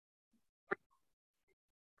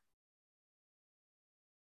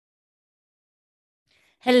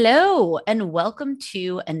Hello, and welcome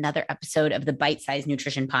to another episode of the Bite Size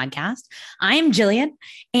Nutrition Podcast. I'm Jillian,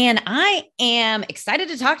 and I am excited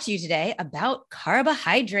to talk to you today about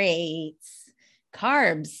carbohydrates.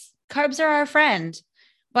 Carbs are our friend,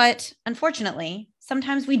 but unfortunately,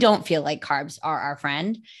 sometimes we don't feel like carbs are our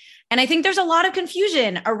friend. And I think there's a lot of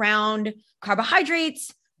confusion around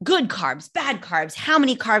carbohydrates, good carbs, bad carbs, how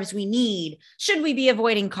many carbs we need, should we be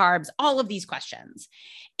avoiding carbs, all of these questions.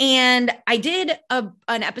 And I did an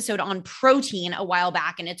episode on protein a while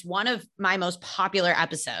back, and it's one of my most popular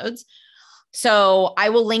episodes. So I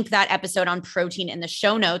will link that episode on protein in the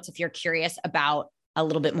show notes if you're curious about a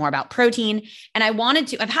little bit more about protein. And I've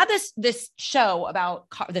had this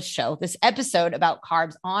episode about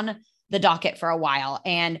carbs on the docket for a while.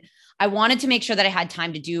 And I wanted to make sure that I had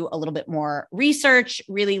time to do a little bit more research,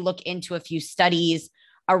 really look into a few studies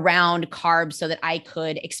around carbs so that I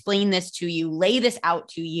could explain this to you, lay this out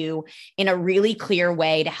to you in a really clear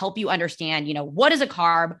way to help you understand, what is a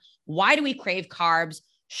carb? Why do we crave carbs?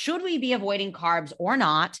 Should we be avoiding carbs or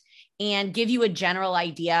not? And give you a general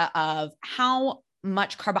idea of how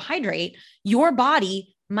much carbohydrate your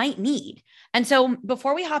body might need. And so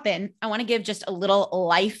before we hop in, I want to give just a little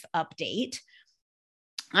life update.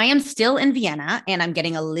 I am still in Vienna and I'm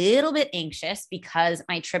getting a little bit anxious because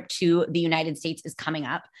my trip to the United States is coming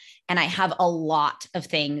up and I have a lot of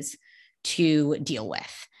things to deal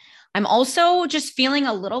with. I'm also just feeling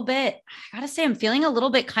a little bit, I'm feeling a little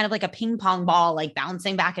bit kind of like a ping pong ball, like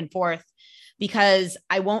bouncing back and forth because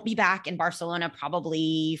I won't be back in Barcelona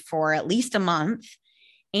probably for at least a month.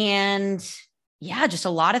 And yeah, just a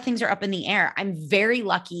lot of things are up in the air. I'm very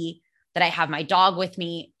lucky that I have my dog with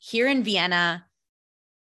me here in Vienna.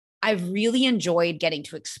 I've really enjoyed getting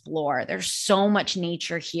to explore. There's so much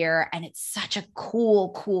nature here and it's such a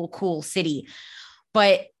cool city.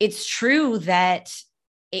 But it's true that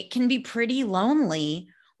it can be pretty lonely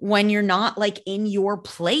when you're not like in your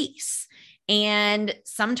place. And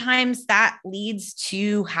sometimes that leads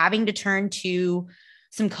to having to turn to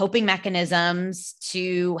some coping mechanisms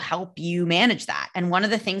to help you manage that. And one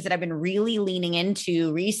of the things that I've been really leaning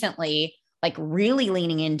into recently,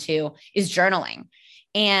 is journaling.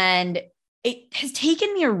 And it has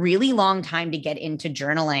taken me a really long time to get into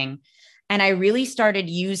journaling. And I really started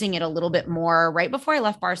using it a little bit more right before I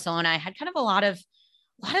left Barcelona. I had kind of a lot of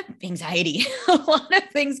anxiety, a lot of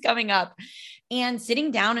things coming up, and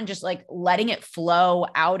sitting down and just like letting it flow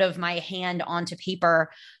out of my hand onto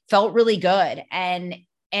paper felt really good. And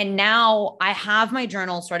now I have my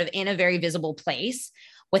journal sort of in a very visible place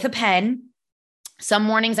with a pen. Some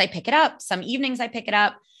mornings I pick it up, some evenings I pick it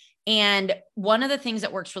up. And one of the things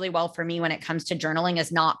that works really well for me when it comes to journaling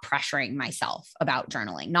is not pressuring myself about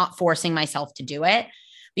journaling, not forcing myself to do it.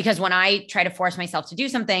 Because when I try to force myself to do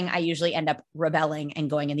something, I usually end up rebelling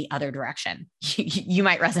and going in the other direction. You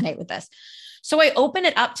might resonate with this. So I open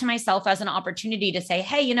it up to myself as an opportunity to say,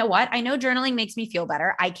 hey, you know what? I know journaling makes me feel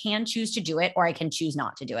better. I can choose to do it or I can choose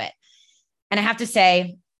not to do it. And I have to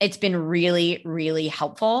say, it's been really, really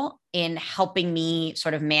helpful in helping me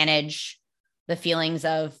sort of manage the feelings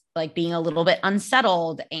of like being a little bit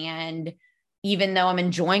unsettled. And even though I'm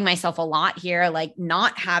enjoying myself a lot here, like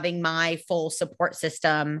not having my full support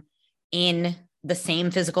system in the same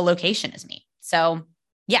physical location as me. So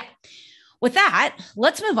yeah, with that,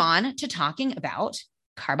 let's move on to talking about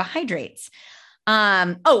carbohydrates.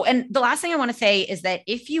 And the last thing I want to say is that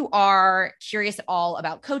if you are curious at all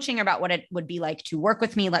about coaching or about what it would be like to work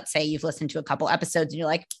with me, let's say you've listened to a couple episodes and you're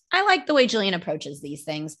like, I like the way Jillian approaches these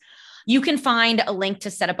things. You can find a link to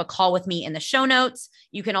set up a call with me in the show notes.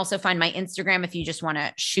 You can also find my Instagram if you just want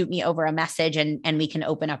to shoot me over a message and we can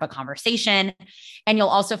open up a conversation. And you'll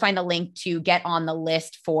also find a link to get on the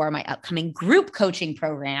list for my upcoming group coaching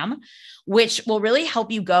program, which will really help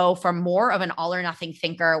you go from more of an all or nothing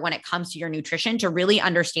thinker when it comes to your nutrition to really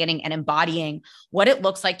understanding and embodying what it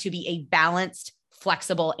looks like to be a balanced,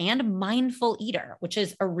 flexible, and mindful eater, which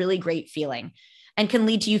is a really great feeling and can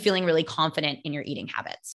lead to you feeling really confident in your eating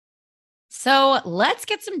habits. So let's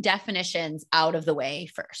get some definitions out of the way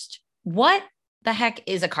first. What the heck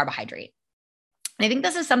is a carbohydrate? And I think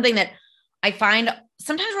this is something that I find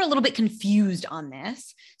sometimes we're a little bit confused on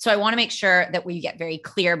this. So I want to make sure that we get very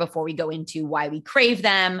clear before we go into why we crave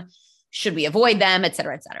them, should we avoid them, et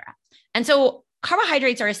cetera, et cetera. And so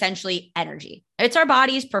carbohydrates are essentially energy. It's our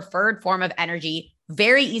body's preferred form of energy.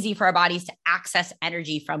 Very easy for our bodies to access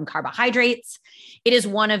energy from carbohydrates. It is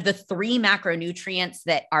one of the 3 macronutrients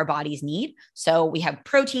that our bodies need. So we have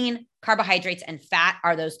protein, carbohydrates, and fat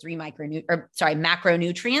are those 3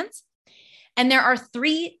 macronutrients. And there are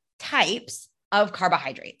 3 types of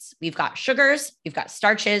carbohydrates. We've got sugars, we've got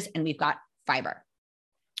starches, and we've got fiber.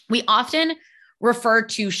 We often refer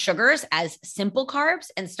to sugars as simple carbs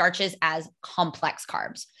and starches as complex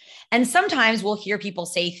carbs. And sometimes we'll hear people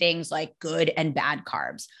say things like good and bad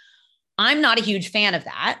carbs. I'm not a huge fan of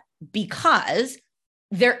that because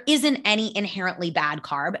there isn't any inherently bad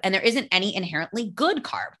carb and there isn't any inherently good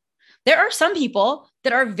carb. There are some people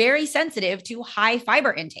that are very sensitive to high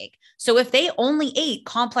fiber intake. So if they only ate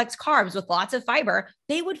complex carbs with lots of fiber,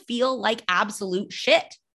 they would feel like absolute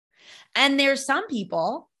shit. And there's some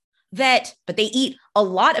people but they eat a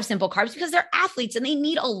lot of simple carbs because they're athletes and they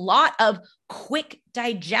need a lot of quick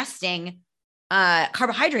digesting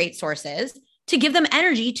carbohydrate sources to give them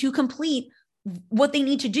energy to complete what they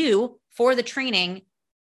need to do for the training.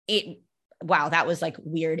 Wow, that was like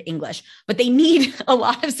weird English, but they need a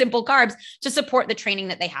lot of simple carbs to support the training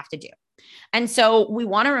that they have to do. And so we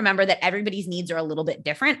want to remember that everybody's needs are a little bit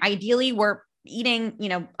different. Ideally, we're eating,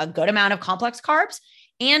 a good amount of complex carbs,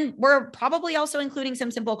 and we're probably also including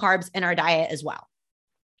some simple carbs in our diet as well.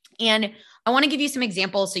 And I want to give you some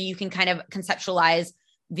examples so you can kind of conceptualize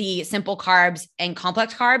the simple carbs and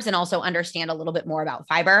complex carbs and also understand a little bit more about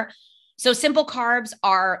fiber. So simple carbs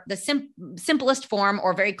are the simplest form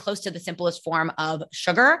or very close to the simplest form of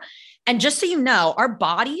sugar. And just so you know, our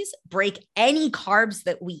bodies break any carbs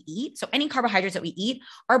that we eat. So any carbohydrates that we eat,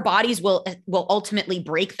 our bodies will ultimately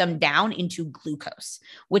break them down into glucose,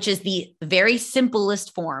 which is the very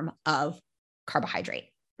simplest form of carbohydrate,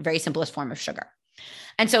 very simplest form of sugar.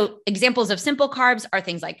 And so examples of simple carbs are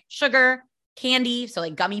things like sugar, candy, so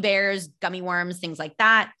like gummy bears, gummy worms, things like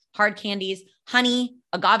that, hard candies, honey,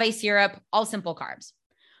 agave syrup, all simple carbs.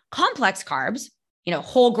 Complex carbs,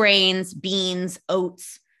 whole grains, beans,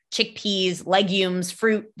 oats, chickpeas, legumes,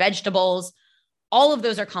 fruit, vegetables, all of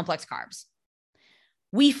those are complex carbs.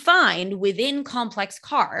 We find within complex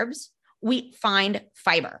carbs, we find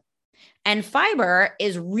fiber. And fiber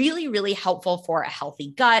is really, really helpful for a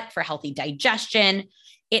healthy gut, for healthy digestion.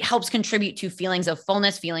 It helps contribute to feelings of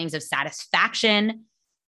fullness, feelings of satisfaction.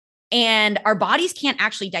 And our bodies can't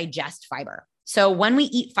actually digest fiber. So when we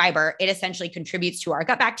eat fiber, it essentially contributes to our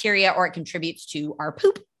gut bacteria or it contributes to our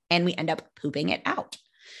poop and we end up pooping it out.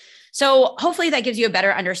 So hopefully that gives you a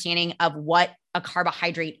better understanding of what a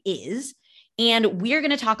carbohydrate is. And we're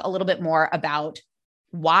going to talk a little bit more about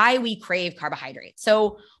why we crave carbohydrates.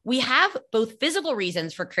 So we have both physical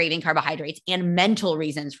reasons for craving carbohydrates and mental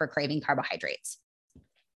reasons for craving carbohydrates.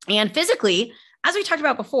 And physically, as we talked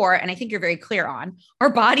about before, and I think you're very clear on, our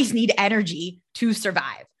bodies need energy to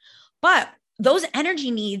survive. But those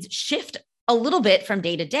energy needs shift a little bit from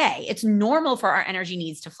day to day. It's normal for our energy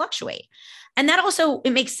needs to fluctuate. And that also,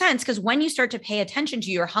 it makes sense because when you start to pay attention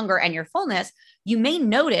to your hunger and your fullness, you may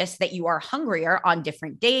notice that you are hungrier on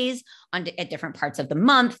different days, at different parts of the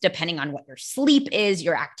month, depending on what your sleep is,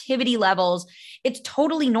 your activity levels. It's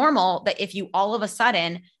totally normal that if you all of a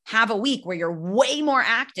sudden have a week where you're way more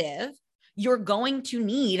active, you're going to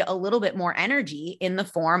need a little bit more energy in the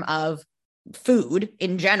form of food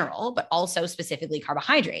in general, but also specifically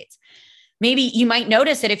carbohydrates. Maybe you might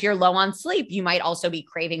notice that if you're low on sleep, you might also be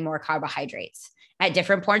craving more carbohydrates. At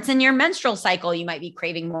different points in your menstrual cycle, you might be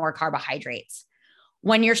craving more carbohydrates.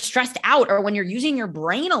 When you're stressed out or when you're using your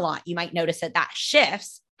brain a lot, you might notice that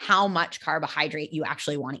shifts how much carbohydrate you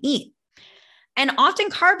actually want to eat. And often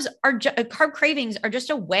carb cravings are just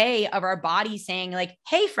a way of our body saying like,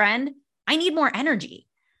 hey, friend, I need more energy.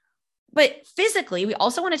 But physically, we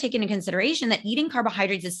also want to take into consideration that eating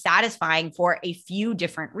carbohydrates is satisfying for a few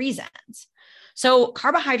different reasons. So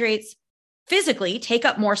carbohydrates physically take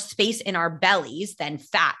up more space in our bellies than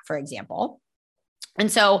fat, for example.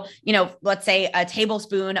 And so, let's say a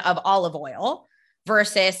tablespoon of olive oil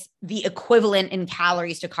versus the equivalent in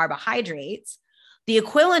calories to carbohydrates. The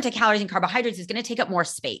equivalent to calories and carbohydrates is going to take up more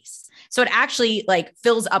space. So it actually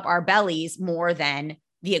fills up our bellies more than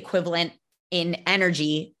the equivalent in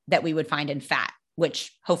energy that we would find in fat,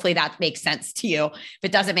 which hopefully that makes sense to you. If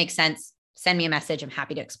it doesn't make sense, send me a message. I'm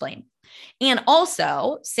happy to explain. And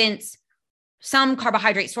also, since some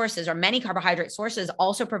carbohydrate sources or many carbohydrate sources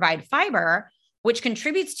also provide fiber, which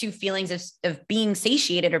contributes to feelings of being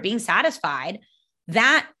satiated or being satisfied,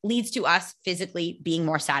 that leads to us physically being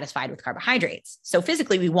more satisfied with carbohydrates. So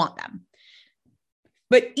physically, we want them.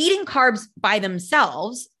 But eating carbs by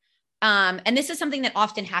themselves, and this is something that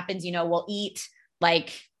often happens, we'll eat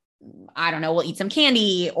we'll eat some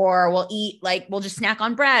candy or we'll just snack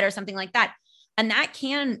on bread or something like that. And that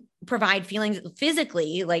can provide feelings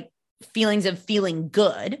physically, feelings of feeling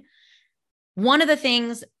good. One of the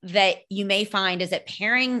things that you may find is that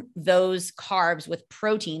pairing those carbs with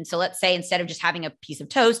protein. So let's say instead of just having a piece of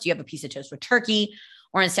toast, you have a piece of toast with turkey,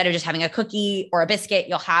 or instead of just having a cookie or a biscuit,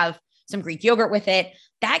 you'll have some Greek yogurt with it,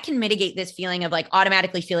 that can mitigate this feeling of like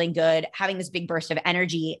automatically feeling good, having this big burst of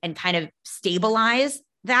energy, and kind of stabilize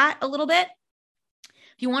that a little bit.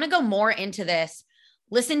 If you want to go more into this,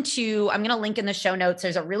 listen to, I'm going to link in the show notes.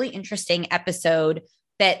 There's a really interesting episode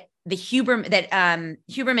that Huberman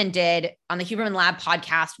did on the Huberman Lab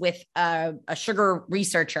podcast with a sugar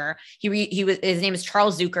researcher. His name is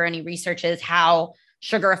Charles Zucker, and he researches how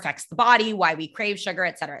sugar affects the body, why we crave sugar,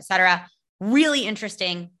 et cetera, et cetera. Really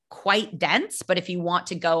interesting, quite dense. But if you want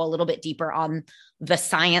to go a little bit deeper on the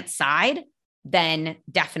science side, then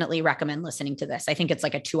definitely recommend listening to this. I think it's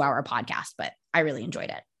like a 2-hour podcast, but I really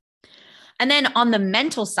enjoyed it. And then on the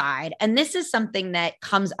mental side, and this is something that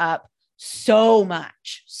comes up so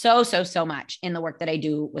much, so much in the work that I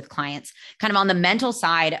do with clients, kind of on the mental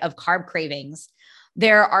side of carb cravings,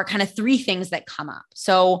 there are kind of 3 things that come up.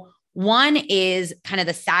 So one is kind of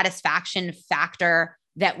the satisfaction factor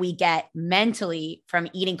that we get mentally from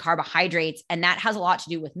eating carbohydrates. And that has a lot to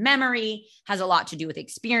do with memory, has a lot to do with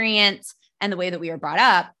experience and the way that we were brought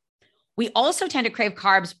up. We also tend to crave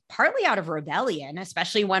carbs partly out of rebellion,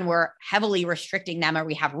 especially when we're heavily restricting them or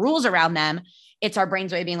we have rules around them. It's our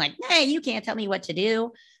brain's way of being like, hey, you can't tell me what to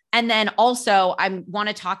do. And then also I want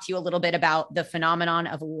to talk to you a little bit about the phenomenon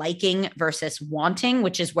of liking versus wanting,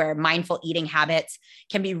 which is where mindful eating habits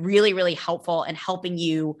can be really, really helpful in helping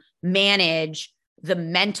you manage the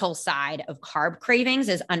mental side of carb cravings,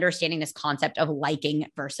 is understanding this concept of liking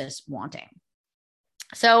versus wanting.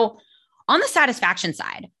 So on the satisfaction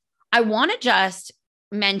side, I want to just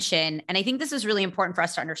mention, and I think this is really important for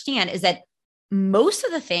us to understand, is that most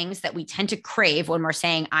of the things that we tend to crave when we're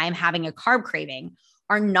saying I'm having a carb craving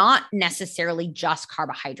are not necessarily just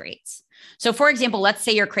carbohydrates. So for example, let's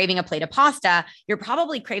say you're craving a plate of pasta. You're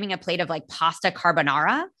probably craving a plate of like pasta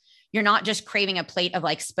carbonara. You're not just craving a plate of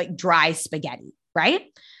like dry spaghetti, right?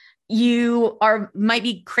 You might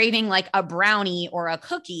be craving like a brownie or a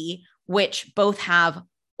cookie, which both have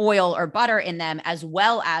oil or butter in them, as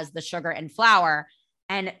well as the sugar and flour.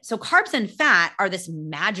 And so carbs and fat are this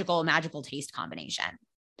magical, magical taste combination.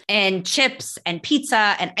 And chips and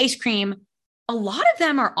pizza and ice cream, a lot of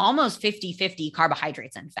them are almost 50-50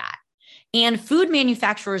 carbohydrates and fat. And food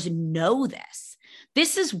manufacturers know this.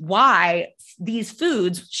 This is why these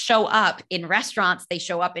foods show up in restaurants, they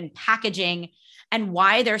show up in packaging, and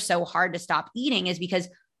why they're so hard to stop eating is because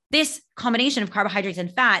this combination of carbohydrates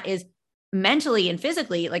and fat is mentally and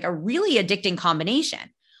physically like a really addicting combination.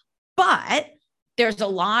 But there's a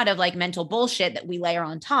lot of like mental bullshit that we layer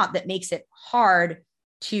on top that makes it hard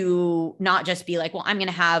to not just be like, well, I'm going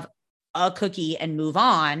to have a cookie and move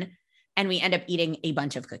on. And we end up eating a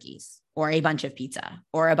bunch of cookies or a bunch of pizza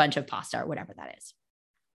or a bunch of pasta or whatever that is.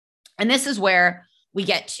 And this is where we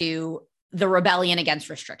get to the rebellion against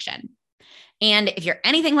restriction. And if you're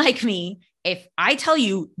anything like me, if I tell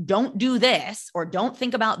you don't do this or don't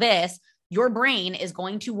think about this, your brain is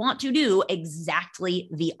going to want to do exactly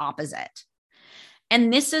the opposite.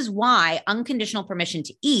 And this is why unconditional permission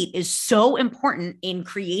to eat is so important in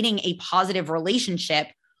creating a positive relationship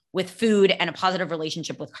with food and a positive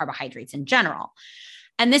relationship with carbohydrates in general.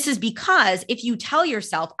 And this is because if you tell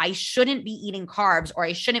yourself, I shouldn't be eating carbs, or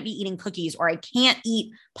I shouldn't be eating cookies, or I can't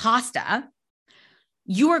eat pasta,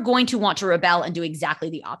 you are going to want to rebel and do exactly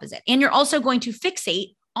the opposite. And you're also going to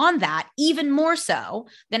fixate on that even more so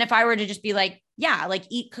than if I were to just be like, yeah, like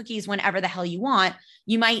eat cookies whenever the hell you want.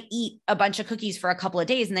 You might eat a bunch of cookies for a couple of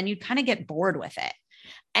days and then you kind of get bored with it.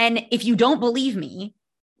 And if you don't believe me,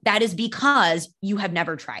 that is because you have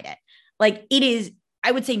never tried it. Like it is,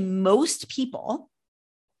 I would say most people,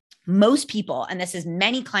 and this is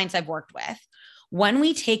many clients I've worked with, when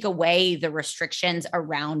we take away the restrictions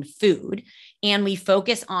around food and we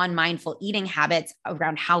focus on mindful eating habits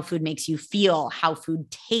around how food makes you feel, how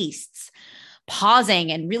food tastes,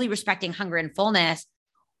 pausing and really respecting hunger and fullness,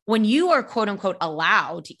 when you are quote unquote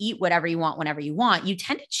allowed to eat whatever you want, whenever you want, you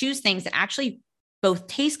tend to choose things that actually both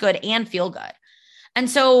taste good and feel good. And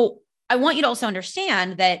so I want you to also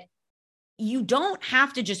understand that you don't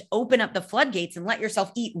have to just open up the floodgates and let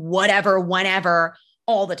yourself eat whatever, whenever,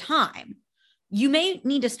 all the time. You may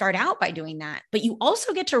need to start out by doing that, but you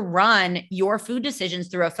also get to run your food decisions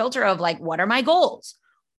through a filter of like, what are my goals?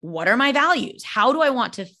 What are my values? How do I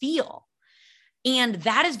want to feel? And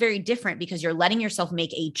that is very different because you're letting yourself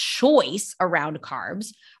make a choice around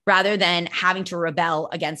carbs rather than having to rebel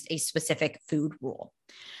against a specific food rule.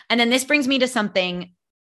 And then this brings me to something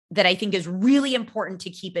that I think is really important to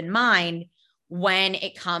keep in mind when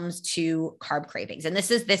it comes to carb cravings. And this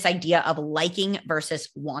is this idea of liking versus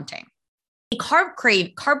wanting. A carb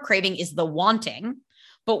craving is the wanting,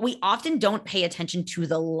 but we often don't pay attention to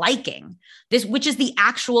the liking, this, which is the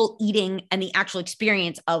actual eating and the actual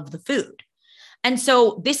experience of the food. And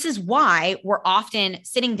so this is why we're often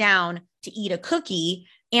sitting down to eat a cookie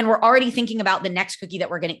and we're already thinking about the next cookie that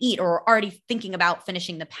we're going to eat, or we're already thinking about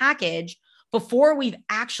finishing the package before we've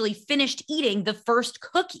actually finished eating the first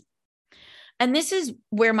cookie. And this is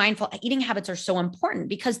where mindful eating habits are so important,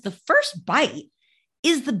 because the first bite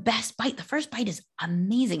is the best bite. The first bite is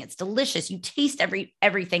amazing. It's delicious. You taste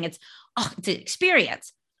everything. It's an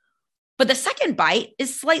experience. But the second bite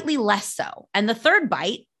is slightly less so. And the third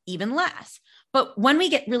bite, even less. But when we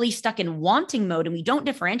get really stuck in wanting mode and we don't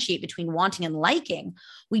differentiate between wanting and liking,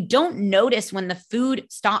 we don't notice when the food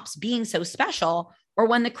stops being so special or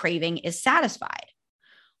when the craving is satisfied.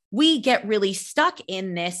 We get really stuck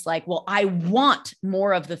in this, like, well, I want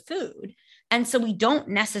more of the food. And so we don't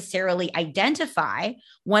necessarily identify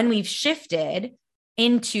when we've shifted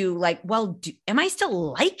into like, well, am I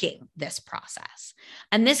still liking this process?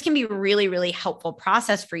 And this can be a really, really helpful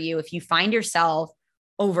process for you if you find yourself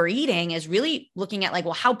overeating, is really looking at like,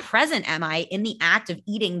 well, how present am I in the act of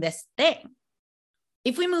eating this thing?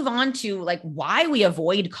 If we move on to like why we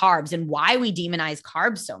avoid carbs and why we demonize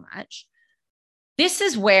carbs so much, this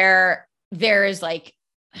is where there's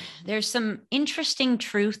some interesting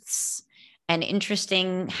truths and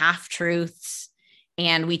interesting half-truths.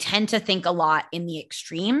 And we tend to think a lot in the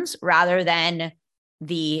extremes rather than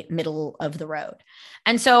the middle of the road.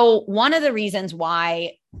 And so one of the reasons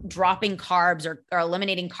why dropping carbs or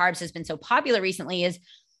eliminating carbs has been so popular recently is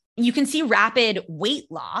you can see rapid weight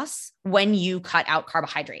loss when you cut out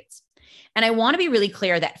carbohydrates. And I want to be really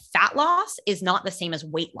clear that fat loss is not the same as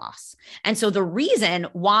weight loss. And so the reason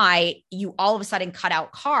why you all of a sudden cut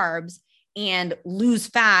out carbs and lose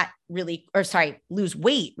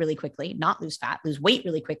weight really quickly, not lose fat, lose weight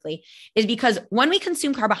really quickly, is because when we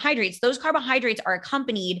consume carbohydrates, those carbohydrates are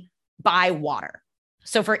accompanied by water.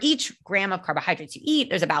 So for each gram of carbohydrates you eat,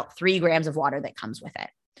 there's about 3 grams of water that comes with it.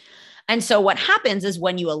 And so what happens is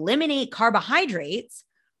when you eliminate carbohydrates,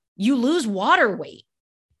 you lose water weight,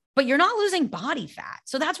 but you're not losing body fat.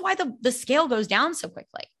 So that's why the scale goes down so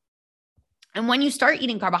quickly. And when you start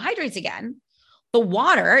eating carbohydrates again, the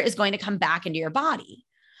water is going to come back into your body.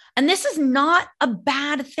 And this is not a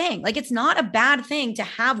bad thing. Like, it's not a bad thing to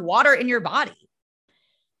have water in your body.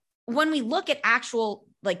 When we look at the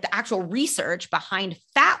actual research behind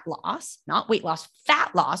fat loss, not weight loss,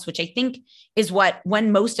 fat loss, which I think is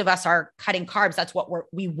when most of us are cutting carbs, that's what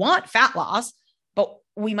we want, fat loss, but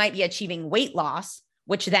we might be achieving weight loss,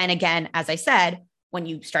 which then again, as I said, when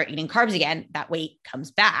you start eating carbs again, that weight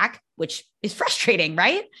comes back, which is frustrating,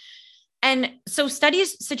 right? And so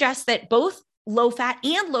studies suggest that both low fat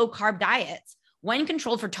and low carb diets, when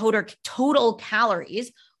controlled for total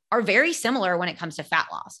calories, are very similar when it comes to fat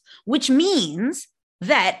loss, which means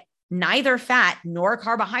that neither fat nor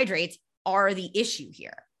carbohydrates are the issue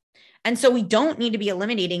here. And so we don't need to be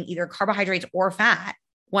eliminating either carbohydrates or fat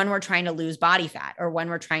when we're trying to lose body fat or when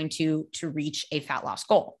we're trying to reach a fat loss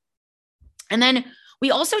goal. And then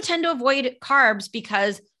we also tend to avoid carbs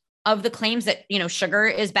because of the claims that, sugar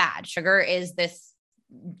is bad. Sugar is this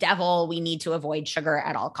devil. We need to avoid sugar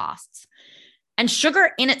at all costs. And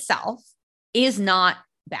sugar in itself is not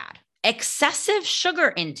bad. Excessive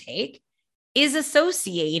sugar intake is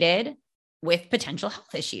associated with potential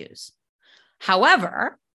health issues.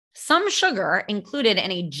 However, some sugar included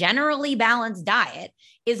in a generally balanced diet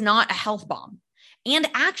is not a health bomb. And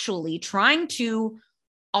actually, trying to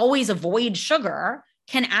always avoid sugar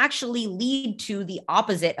can actually lead to the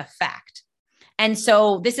opposite effect. And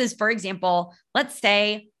so this is, for example, let's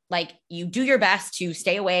say like you do your best to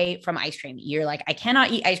stay away from ice cream. You're like, I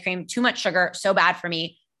cannot eat ice cream, too much sugar, so bad for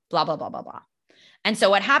me, blah, blah, blah, blah, blah. And so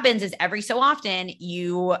what happens is every so often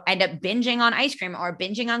you end up binging on ice cream or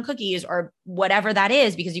binging on cookies or whatever that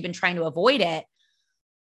is because you've been trying to avoid it.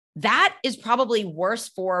 That is probably worse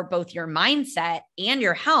for both your mindset and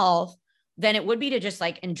your health than it would be to just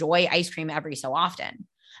like enjoy ice cream every so often.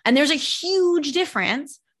 And there's a huge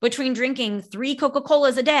difference between drinking 3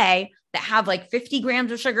 Coca-Colas a day that have like 50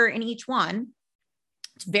 grams of sugar in each one.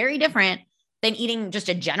 It's very different than eating just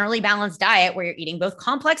a generally balanced diet where you're eating both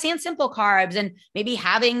complex and simple carbs and maybe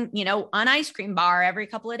having, an ice cream bar every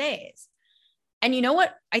couple of days. And you know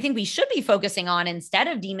what I think we should be focusing on instead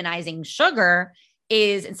of demonizing sugar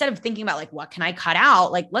is, instead of thinking about like, what can I cut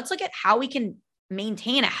out? Like, let's look at how we can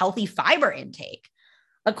maintain a healthy fiber intake.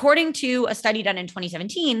 According to a study done in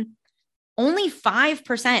 2017, only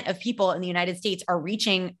 5% of people in the United States are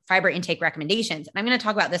reaching fiber intake recommendations. And I'm going to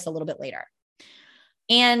talk about this a little bit later.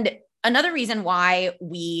 And another reason why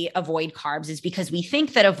we avoid carbs is because we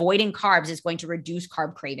think that avoiding carbs is going to reduce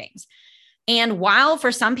carb cravings. And while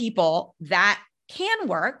for some people that can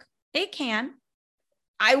work, it can.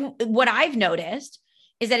 What I've noticed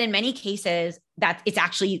is that in many cases that it's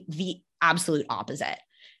actually the absolute opposite.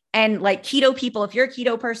 And like keto people, if you're a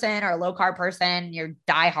keto person or a low carb person, you're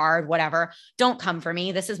die hard, whatever, don't come for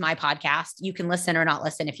me. This is my podcast. You can listen or not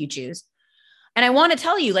listen if you choose. And I want to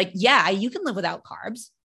tell you, like, yeah, you can live without carbs,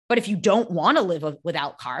 but if you don't want to live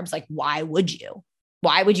without carbs, like, why would you?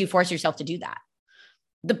 Why would you force yourself to do that?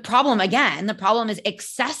 The problem is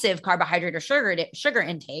excessive carbohydrate or sugar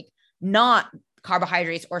intake, not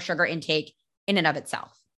carbohydrates or sugar intake in and of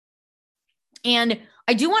itself. And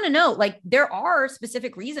I do want to note, like, there are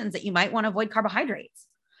specific reasons that you might want to avoid carbohydrates.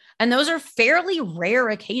 And those are fairly rare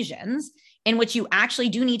occasions in which you actually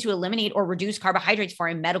do need to eliminate or reduce carbohydrates for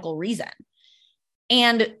a medical reason.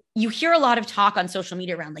 And you hear a lot of talk on social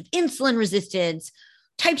media around like insulin resistance,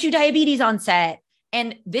 type 2 diabetes onset.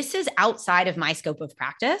 And this is outside of my scope of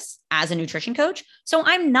practice as a nutrition coach. So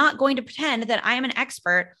I'm not going to pretend that I am an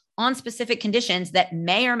expert on specific conditions that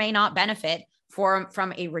may or may not benefit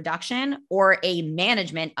from a reduction or a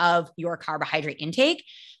management of your carbohydrate intake.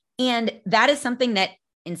 And that is something that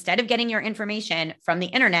instead of getting your information from the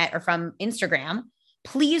internet or from Instagram,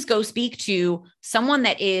 please go speak to someone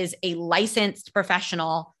that is a licensed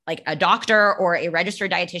professional, like a doctor or a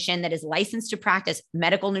registered dietitian that is licensed to practice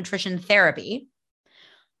medical nutrition therapy.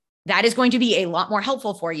 That is going to be a lot more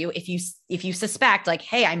helpful for you if you suspect like,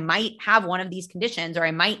 hey, I might have one of these conditions, or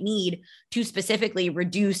I might need to specifically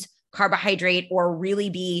reduce carbohydrate or really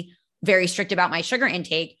be very strict about my sugar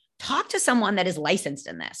intake. Talk to someone that is licensed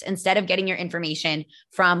in this instead of getting your information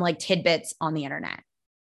from like tidbits on the internet.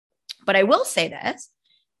 But I will say this,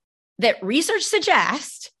 that research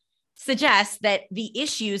suggests that the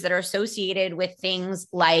issues that are associated with things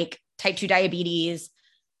like type 2 diabetes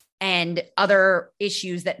and other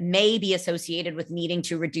issues that may be associated with needing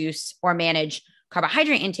to reduce or manage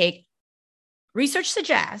carbohydrate intake, research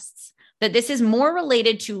suggests that this is more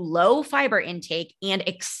related to low fiber intake and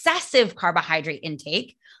excessive carbohydrate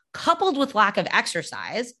intake coupled with lack of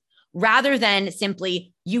exercise rather than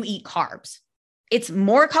simply you eat carbs. It's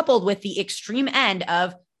more coupled with the extreme end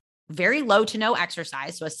of very low to no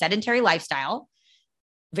exercise, so a sedentary lifestyle,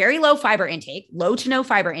 very low fiber intake, low to no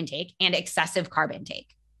fiber intake, and excessive carb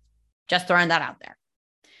intake. Just throwing that out there.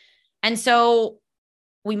 And so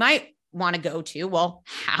we might want to go to, well,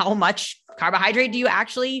 how much carbohydrate do you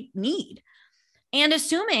actually need? And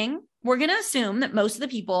we're going to assume that most of the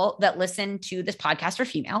people that listen to this podcast are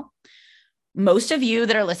female. Most of you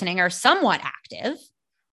that are listening are somewhat active,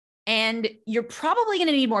 and you're probably going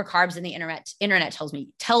to need more carbs than the internet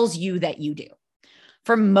tells you that you do.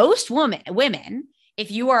 For most women,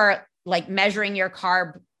 if you are like measuring your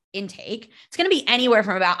carb intake, it's going to be anywhere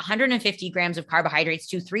from about 150 grams of carbohydrates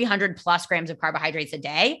to 300 plus grams of carbohydrates a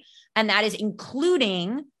day. And that is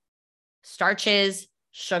including starches,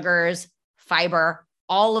 sugars, fiber,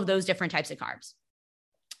 all of those different types of carbs.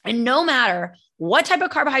 And no matter what type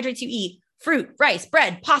of carbohydrates you eat, fruit, rice,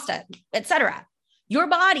 bread, pasta, etc., your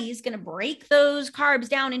body is going to break those carbs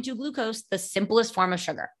down into glucose, the simplest form of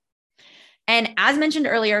sugar. And as mentioned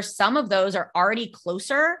earlier, some of those are already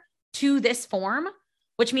closer to this form,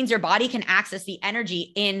 which means your body can access the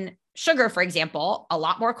energy in sugar, for example, a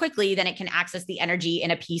lot more quickly than it can access the energy in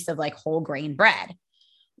a piece of like whole grain bread,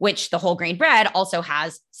 which the whole grain bread also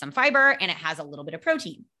has some fiber and it has a little bit of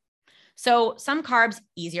protein. So some carbs,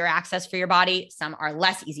 easier access for your body, some are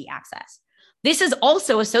less easy access. This is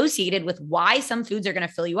also associated with why some foods are going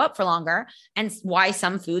to fill you up for longer and why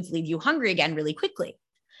some foods leave you hungry again really quickly.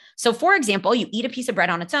 So for example, you eat a piece of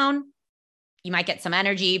bread on its own, you might get some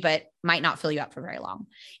energy, but might not fill you up for very long.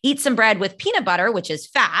 Eat some bread with peanut butter, which is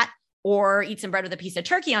fat, or eat some bread with a piece of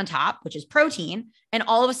turkey on top, which is protein. And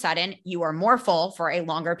all of a sudden you are more full for a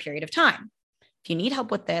longer period of time. If you need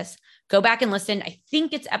help with this, go back and listen. I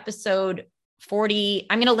think it's episode 40.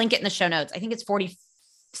 I'm going to link it in the show notes. I think it's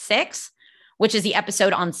 46, which is the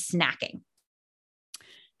episode on snacking.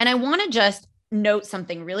 And I want to just note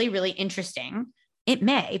something really, really interesting. It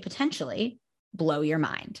may potentially blow your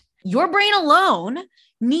mind. Your brain alone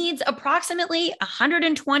needs approximately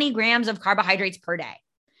 120 grams of carbohydrates per day.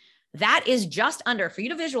 That is just under, for you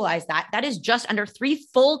to visualize that is just under 3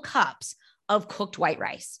 full cups of cooked white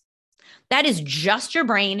rice. That is just your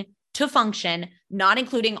brain to function, not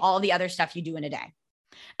including all the other stuff you do in a day.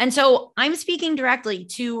 And so I'm speaking directly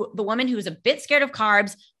to the woman who is a bit scared of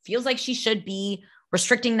carbs, feels like she should be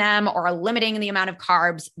restricting them or limiting the amount of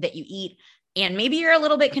carbs that you eat. And maybe you're a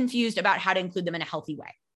little bit confused about how to include them in a healthy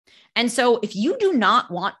way. And so if you do not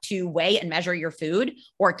want to weigh and measure your food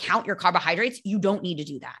or count your carbohydrates, you don't need to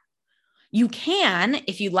do that. You can,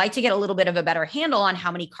 if you'd like to get a little bit of a better handle on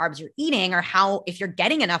how many carbs you're eating or if you're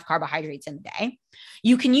getting enough carbohydrates in the day,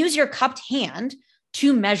 you can use your cupped hand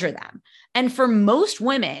to measure them. And for most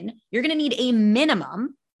women, you're going to need a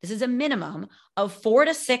minimum, this is a minimum of 4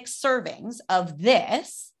 to 6 servings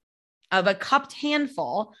of a cupped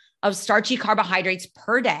handful of starchy carbohydrates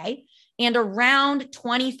per day and around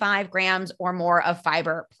 25 grams or more of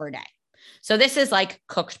fiber per day. So this is like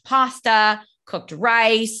cooked pasta, cooked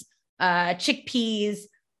rice, chickpeas,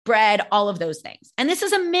 bread, all of those things. And this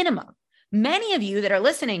is a minimum. Many of you that are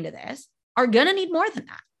listening to this are going to need more than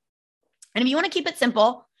that. And if you want to keep it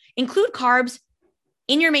simple, include carbs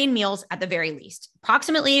in your main meals at the very least,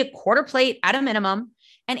 approximately a quarter plate at a minimum,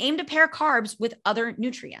 and aim to pair carbs with other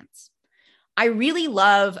nutrients. I really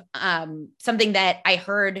love something that I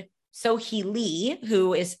heard Sohee Lee,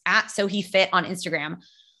 who is at Sohee Fit on Instagram.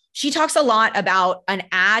 She talks a lot about an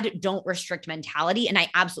add, don't restrict mentality. And I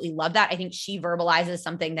absolutely love that. I think she verbalizes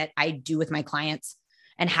something that I do with my clients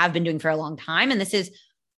and have been doing for a long time. And this is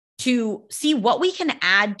to see what we can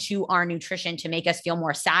add to our nutrition to make us feel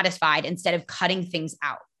more satisfied instead of cutting things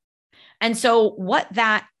out. And so what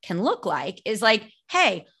that can look like is like,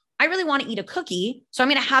 hey, I really want to eat a cookie, so I'm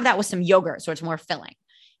going to have that with some yogurt so it's more filling.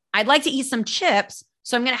 I'd like to eat some chips,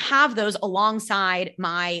 so I'm going to have those alongside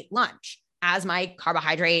my lunch as my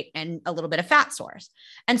carbohydrate and a little bit of fat source.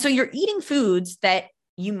 And so you're eating foods that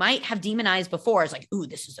you might have demonized before as like, ooh,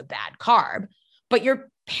 this is a bad carb, but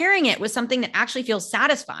you're pairing it with something that actually feels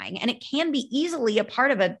satisfying, and it can be easily a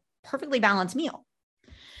part of a perfectly balanced meal.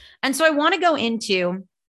 And so I want to go into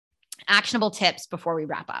actionable tips before we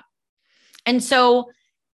wrap up. And so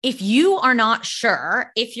if you are not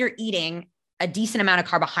sure if you're eating a decent amount of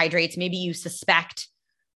carbohydrates, maybe you suspect,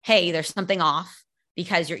 hey, there's something off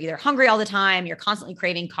because you're either hungry all the time, you're constantly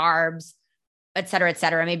craving carbs, et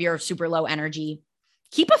cetera, maybe you're super low energy.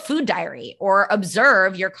 Keep a food diary or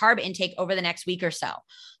observe your carb intake over the next week or so.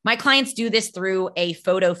 My clients do this through a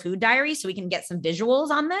photo food diary so we can get some visuals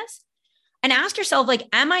on this. And ask yourself, like,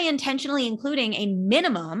 am I intentionally including a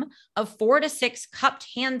minimum of 4 to 6 cupped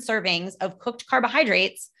hand servings of cooked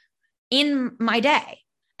carbohydrates in my day?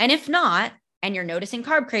 And if not, and you're noticing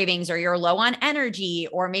carb cravings or you're low on energy,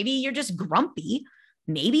 or maybe you're just grumpy,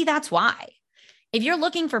 maybe that's why. If you're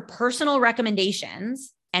looking for personal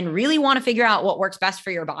recommendations and really want to figure out what works best for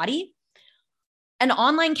your body, an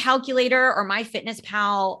online calculator or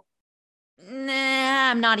MyFitnessPal,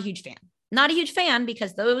 I'm not a huge fan. Not a huge fan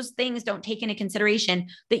because those things don't take into consideration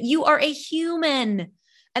that you are a human.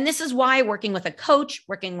 And this is why working with a coach,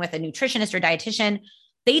 working with a nutritionist or dietitian,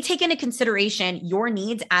 they take into consideration your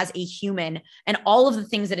needs as a human and all of the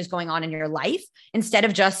things that is going on in your life instead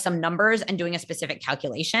of just some numbers and doing a specific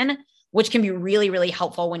calculation, which can be really, really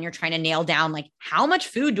helpful when you're trying to nail down, like, how much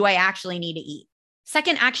food do I actually need to eat?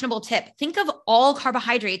 Second actionable tip, think of all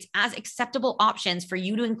carbohydrates as acceptable options for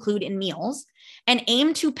you to include in meals and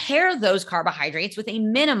aim to pair those carbohydrates with a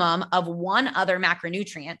minimum of one other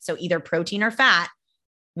macronutrient, so either protein or fat,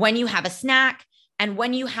 when you have a snack. And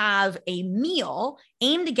when you have a meal,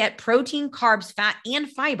 aim to get protein, carbs, fat, and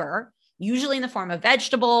fiber, usually in the form of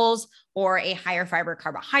vegetables or a higher fiber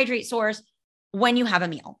carbohydrate source when you have a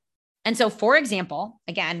meal. And so, for example,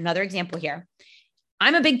 again, another example here,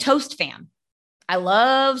 I'm a big toast fan. I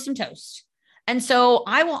love some toast. And so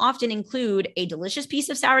I will often include a delicious piece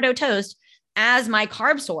of sourdough toast as my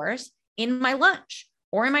carb source in my lunch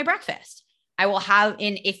or in my breakfast. I will have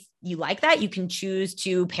if you like that, you can choose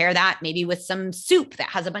to pair that maybe with some soup that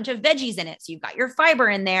has a bunch of veggies in it. So you've got your fiber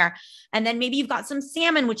in there. And then maybe you've got some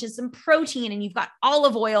salmon, which is some protein, and you've got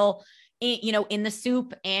olive oil, in the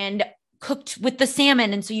soup and cooked with the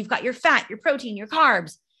salmon. And so you've got your fat, your protein, your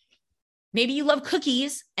carbs. Maybe you love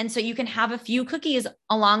cookies. And so you can have a few cookies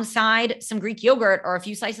alongside some Greek yogurt or a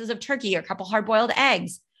few slices of turkey or a couple hard-boiled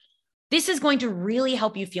eggs. This is going to really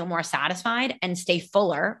help you feel more satisfied and stay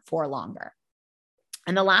fuller for longer.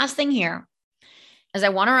 And the last thing here is I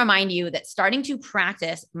want to remind you that starting to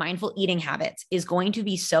practice mindful eating habits is going to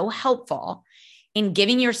be so helpful in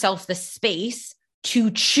giving yourself the space to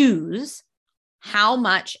choose how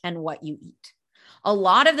much and what you eat. A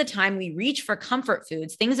lot of the time we reach for comfort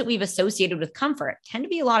foods, things that we've associated with comfort tend to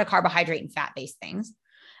be a lot of carbohydrate and fat-based things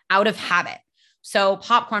out of habit. So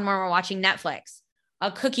popcorn when we're watching Netflix,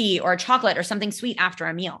 a cookie or a chocolate or something sweet after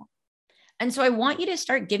a meal. And so I want you to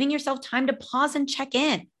start giving yourself time to pause and check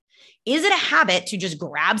in. Is it a habit to just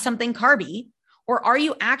grab something carby, or are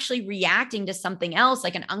you actually reacting to something else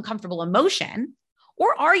like an uncomfortable emotion?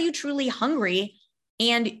 Or are you truly hungry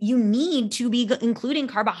and you need to be including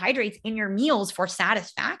carbohydrates in your meals for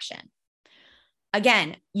satisfaction?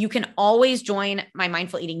 Again, you can always join my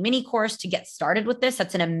mindful eating mini course to get started with this.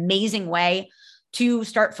 That's an amazing way to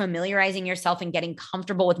start familiarizing yourself and getting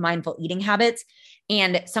comfortable with mindful eating habits.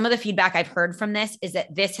 And some of the feedback I've heard from this is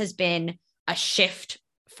that this has been a shift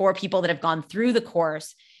for people that have gone through the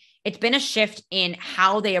course. It's been a shift in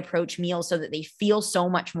how they approach meals so that they feel so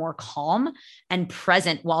much more calm and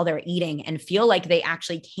present while they're eating and feel like they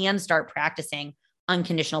actually can start practicing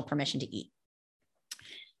unconditional permission to eat.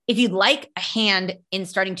 If you'd like a hand in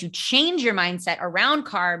starting to change your mindset around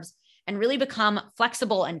carbs and really become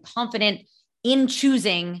flexible and confident in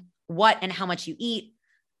choosing what and how much you eat,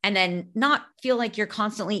 and then not feel like you're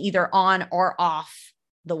constantly either on or off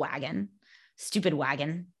the wagon, stupid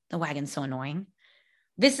wagon, the wagon's so annoying.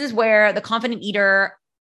 This is where the Confident Eater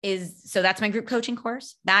is. So that's my group coaching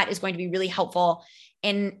course. That is going to be really helpful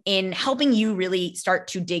in helping you really start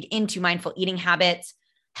to dig into mindful eating habits,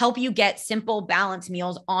 help you get simple, balanced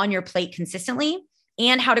meals on your plate consistently,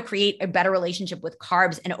 and how to create a better relationship with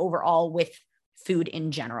carbs and overall with food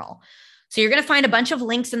in general. So you're going to find a bunch of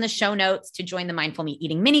links in the show notes to join the Mindful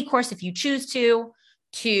Eating mini course if you choose to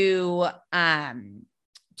join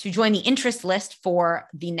the interest list for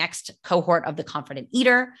the next cohort of the Confident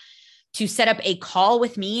Eater, to set up a call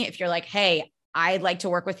with me if you're like, hey, I'd like to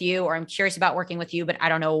work with you, or I'm curious about working with you, but I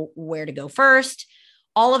don't know where to go first.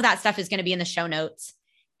 All of that stuff is going to be in the show notes.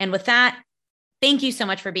 And with that, thank you so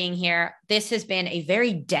much for being here. This has been a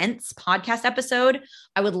very dense podcast episode.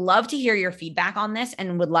 I would love to hear your feedback on this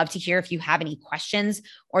and would love to hear if you have any questions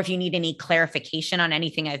or if you need any clarification on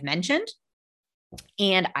anything I've mentioned.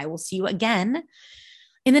 And I will see you again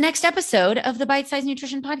in the next episode of the Bite Size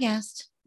Nutrition Podcast.